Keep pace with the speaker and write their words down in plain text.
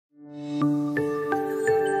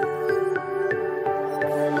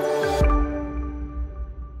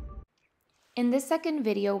In this second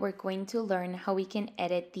video, we're going to learn how we can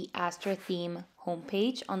edit the Astra theme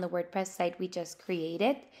homepage on the WordPress site we just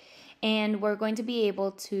created. And we're going to be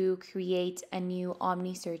able to create a new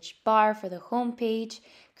Omni search bar for the homepage,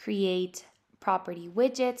 create property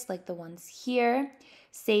widgets like the ones here,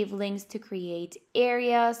 save links to create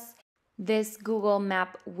areas, this Google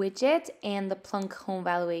Map widget, and the Plunk home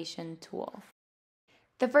valuation tool.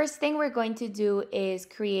 The first thing we're going to do is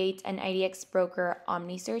create an IDX Broker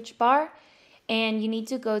Omni search bar. And you need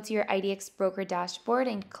to go to your IDX Broker dashboard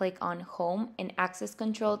and click on Home and Access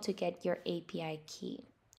Control to get your API key.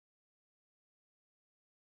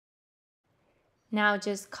 Now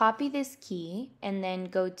just copy this key and then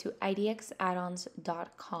go to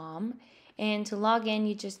idxaddons.com. And to log in,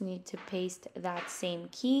 you just need to paste that same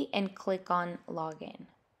key and click on Login.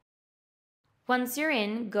 Once you're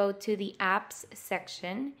in, go to the Apps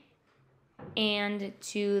section and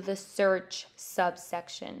to the Search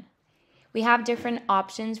subsection. We have different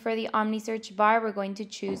options for the Omni search bar. We're going to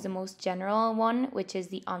choose the most general one, which is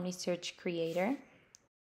the Omni search creator.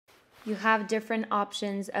 You have different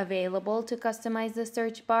options available to customize the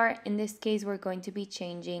search bar. In this case, we're going to be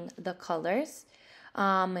changing the colors.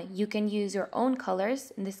 You can use your own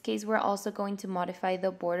colors. In this case, we're also going to modify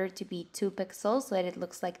the border to be 2 pixels so that it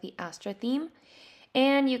looks like the Astra theme.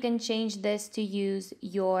 And you can change this to use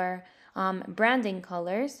your branding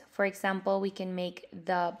colors. For example, we can make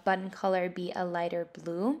the button color be a lighter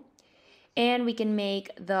blue, and we can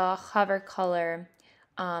make the hover color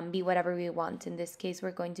be whatever we want. In this case,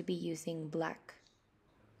 we're going to be using black.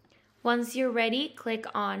 Once you're ready, click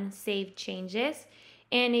on Save Changes,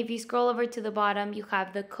 and if you scroll over to the bottom, you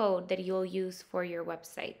have the code that you'll use for your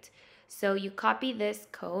website. So you copy this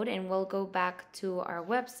code, and we'll go back to our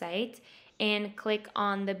website and click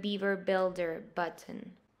on the Beaver Builder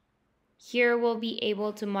button. Here we'll be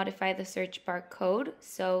able to modify the search bar code.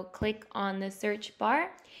 So click on the search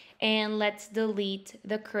bar and let's delete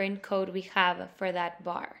the current code we have for that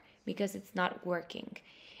bar because it's not working.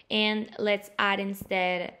 And let's add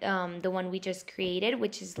instead the one we just created,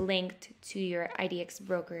 which is linked to your IDX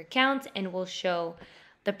Broker account and will show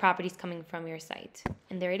the properties coming from your site.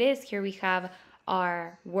 And there it is. Here we have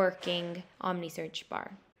our working Omni search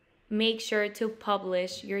bar. Make sure to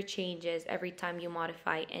publish your changes every time you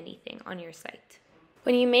modify anything on your site.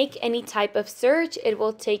 When you make any type of search, it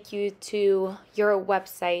will take you to your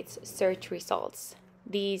website's search results.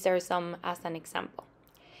 These are some as an example.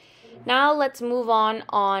 Now let's move on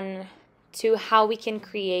to how we can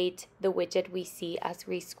create the widget we see as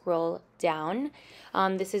we scroll down.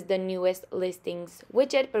 This is the newest listings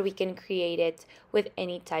widget, but we can create it with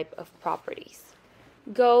any type of properties.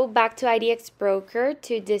 Go back to IDX Broker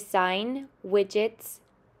to Design, Widgets,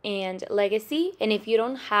 and Legacy. And if you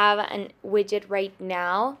don't have a widget right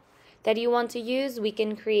now that you want to use, we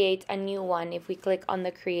can create a new one if we click on the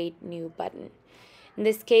Create New button. In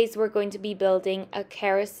this case, we're going to be building a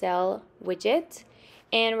carousel widget,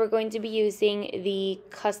 and we're going to be using the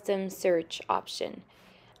custom search option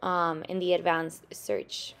in the advanced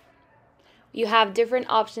search. You have different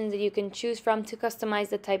options that you can choose from to customize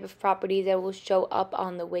the type of property that will show up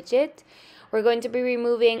on the widget. We're going to be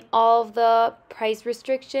removing all of the price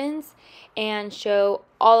restrictions and show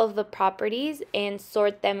all of the properties and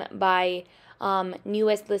sort them by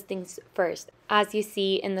newest listings first, as you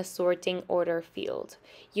see in the sorting order field.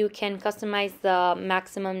 You can customize the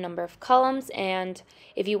maximum number of columns and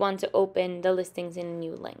if you want to open the listings in a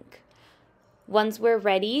new link. Once we're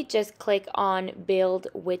ready, just click on Build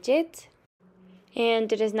Widget.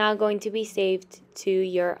 And it is now going to be saved to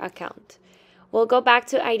your account. We'll go back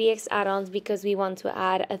to IDX add-ons because we want to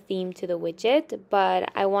add a theme to the widget,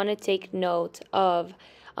 but I want to take note of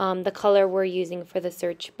the color we're using for the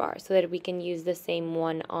search bar so that we can use the same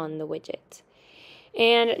one on the widget.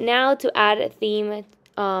 And now to add a theme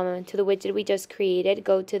to the widget we just created,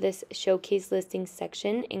 go to this Showcase Listings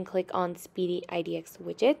section and click on Speedy IDX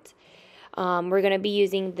Widget. We're going to be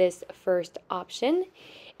using this first option.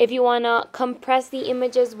 If you want to compress the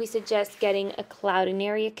images, we suggest getting a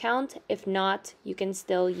Cloudinary account. If not, you can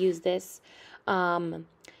still use this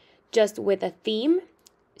just with a theme.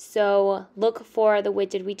 So look for the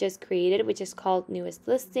widget we just created, which is called Newest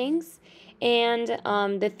Listings. And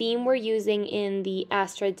the theme we're using in the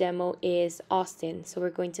Astra demo is Austin. So we're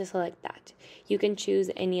going to select that. You can choose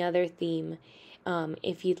any other theme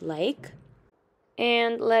if you'd like.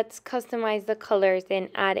 And let's customize the colors and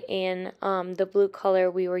add in the blue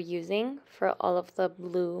color we were using for all of the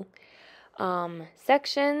blue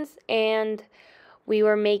sections. And we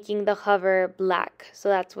were making the hover black. So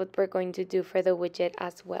that's what we're going to do for the widget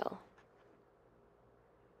as well.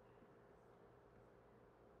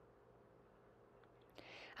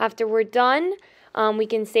 After we're done, we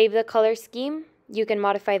can save the color scheme. You can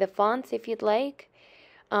modify the fonts if you'd like,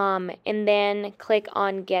 and then click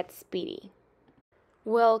on Get Speedy.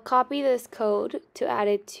 We'll copy this code to add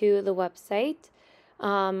it to the website.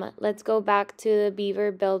 Let's go back to the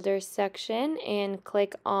Beaver Builder section and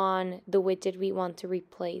click on the widget we want to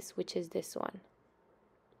replace, which is this one.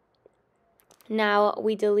 Now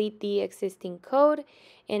we delete the existing code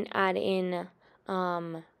and add in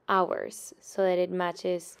ours so that it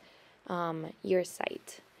matches your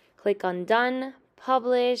site. Click on Done,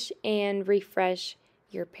 Publish, and refresh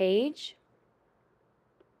your page.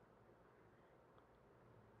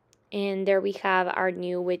 And there we have our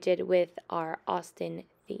new widget with our Austin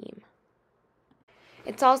theme.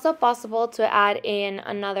 It's also possible to add in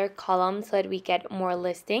another column so that we get more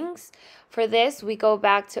listings. For this, we go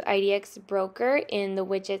back to IDX Broker in the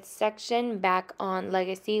Widgets section, back on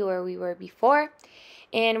Legacy where we were before.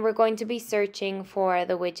 And we're going to be searching for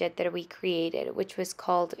the widget that we created, which was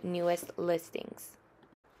called Newest Listings.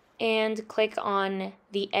 And click on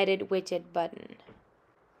the Edit Widget button.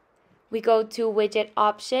 We go to Widget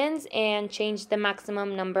Options and change the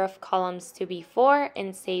maximum number of columns to be 4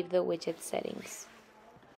 and save the widget settings.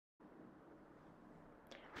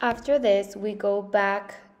 After this, we go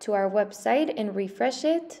back to our website and refresh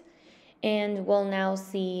it, and we'll now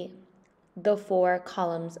see the 4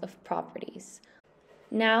 columns of properties.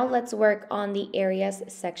 Now let's work on the areas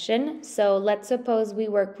section. So let's suppose we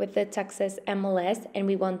work with the Texas MLS and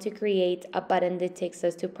we want to create a button that takes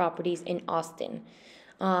us to properties in Austin.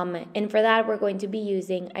 And for that, we're going to be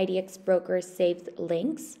using IDX Broker saved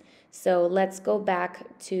links. So let's go back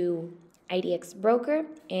to IDX Broker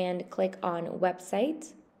and click on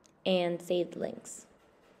Website and Saved Links.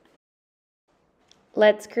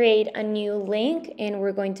 Let's create a new link, and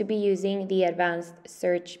we're going to be using the advanced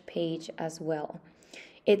search page as well.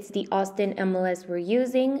 It's the Austin MLS we're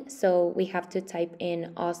using, so we have to type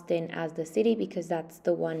in Austin as the city because that's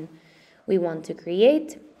the one we want to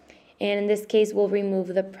create. And in this case, we'll remove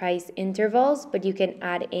the price intervals, but you can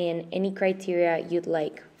add in any criteria you'd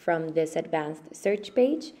like from this advanced search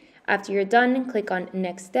page. After you're done, click on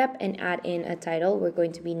Next Step and add in a title. We're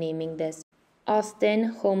going to be naming this Austin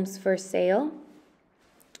Homes for Sale.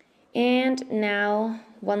 And now,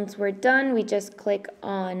 once we're done, we just click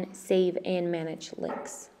on Save and Manage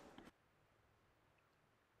Links.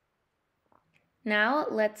 Now,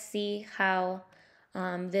 let's see how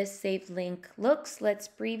this saved link looks. Let's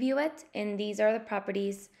preview it, and these are the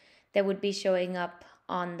properties that would be showing up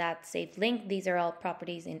on that saved link. These are all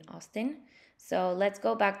properties in Austin. So let's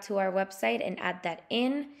go back to our website and add that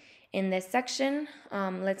in this section.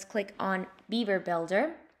 Let's click on Beaver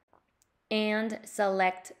Builder and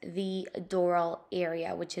select the Doral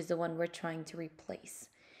area, which is the one we're trying to replace.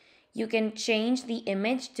 You can change the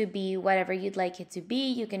image to be whatever you'd like it to be.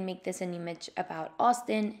 You can make this an image about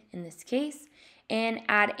Austin in this case, and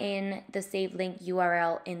add in the save link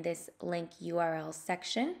URL in this link URL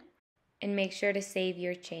section, and make sure to save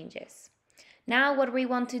your changes. Now what we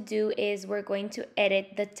want to do is we're going to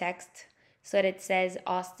edit the text so that it says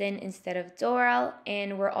Austin instead of Doral,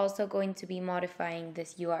 and we're also going to be modifying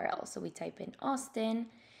this URL. So we type in Austin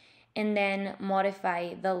and then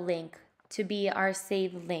modify the link to be our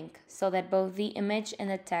save link so that both the image and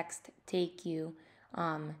the text take you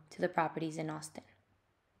to the properties in Austin.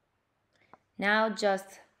 Now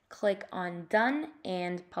just click on Done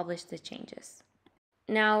and publish the changes.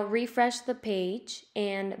 Now refresh the page,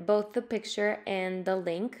 and both the picture and the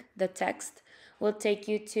link, the text, will take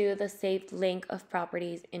you to the saved link of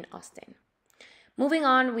properties in Austin. Moving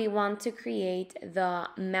on, we want to create the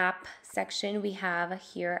map section we have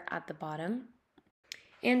here at the bottom.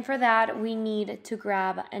 And for that, we need to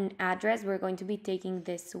grab an address. We're going to be taking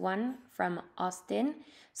this one from Austin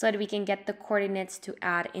so that we can get the coordinates to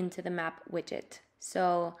add into the map widget.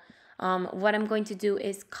 So what I'm going to do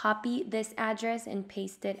is copy this address and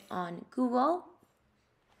paste it on Google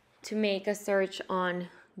to make a search on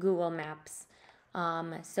Google Maps.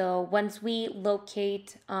 So once we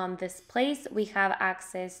locate this place, we have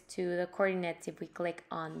access to the coordinates if we click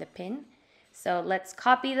on the pin. So let's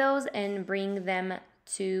copy those and bring them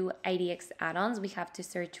to IDX add-ons. We have to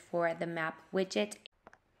search for the map widget.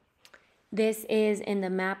 This is in the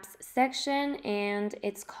maps section, and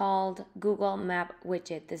it's called Google Map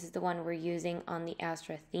Widget. This is the one we're using on the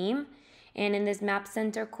Astra theme. And in this map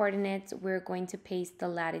center coordinates, we're going to paste the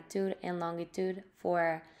latitude and longitude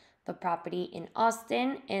for the property in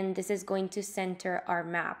Austin. And this is going to center our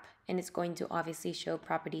map, and it's going to obviously show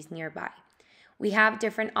properties nearby. We have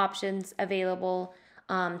different options available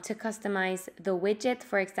to customize the widget.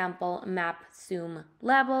 For example, map zoom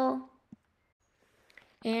level.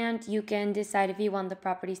 And you can decide if you want the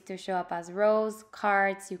properties to show up as rows,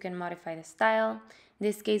 cards. You can modify the style. In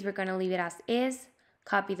this case, we're going to leave it as is,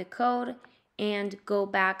 copy the code, and go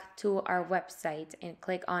back to our website and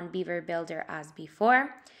click on Beaver Builder as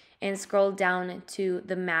before, and scroll down to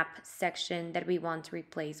the map section that we want to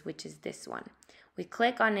replace, which is this one. We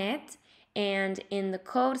click on it, and in the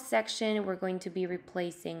code section, we're going to be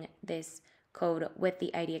replacing this code with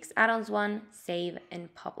the IDX add-ons one, save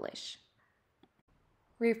and publish.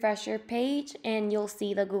 Refresh your page and you'll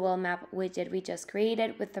see the Google Map widget we just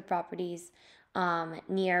created with the properties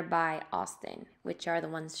nearby Austin, which are the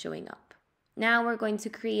ones showing up. Now we're going to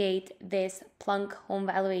create this Plunk home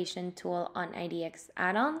valuation tool on IDX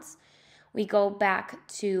add-ons. We go back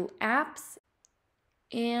to apps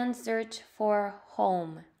and search for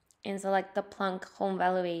home and select the Plunk home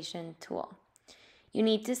valuation tool. You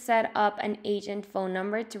need to set up an agent phone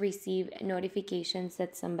number to receive notifications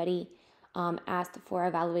that somebody asked for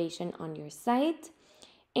a valuation on your site.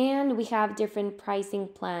 And we have different pricing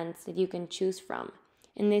plans that you can choose from.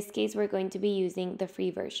 In this case, we're going to be using the free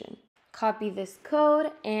version. Copy this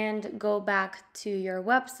code and go back to your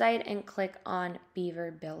website and click on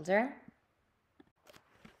Beaver Builder.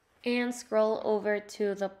 And scroll over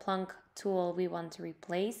to the Plunk tool we want to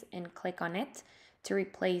replace and click on it to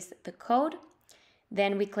replace the code.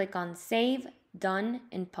 Then we click on Save, Done,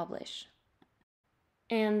 and Publish.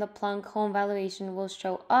 And the Plunk home valuation will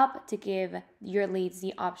show up to give your leads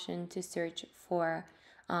the option to search for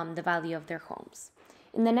the value of their homes.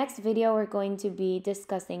 In the next video, we're going to be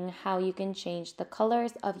discussing how you can change the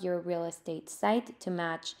colors of your real estate site to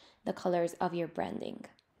match the colors of your branding.